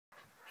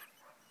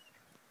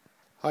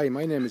Hi,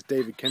 my name is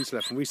David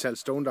Kinsella from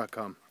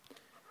WeSellStone.com.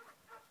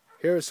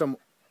 Here are some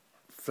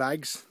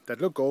flags that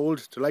look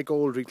old. They're like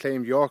old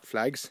reclaimed York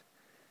flags,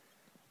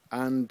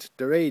 and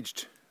they're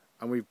aged,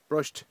 and we've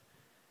brushed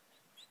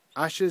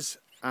ashes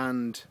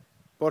and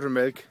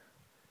buttermilk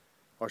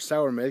or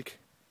sour milk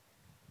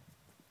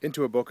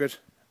into a bucket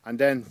and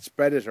then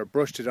spread it or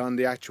brushed it on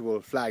the actual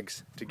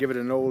flags to give it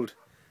an old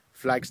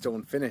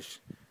flagstone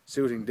finish,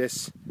 suiting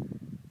this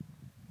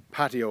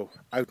patio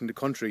out in the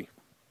country.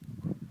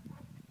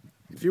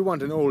 If you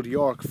want an old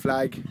York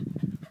flag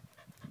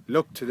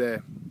look to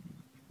the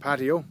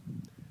patio,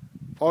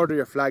 order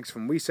your flags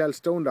from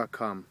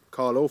WeSellStone.com.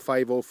 Call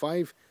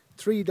 0505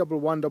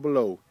 311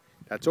 00.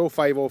 That's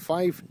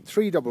 0505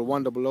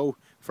 311 00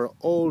 for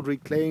old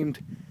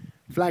reclaimed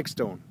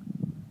flagstone.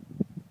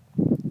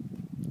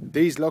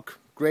 These look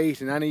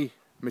great in any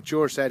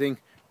mature setting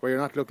where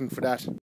you're not looking for that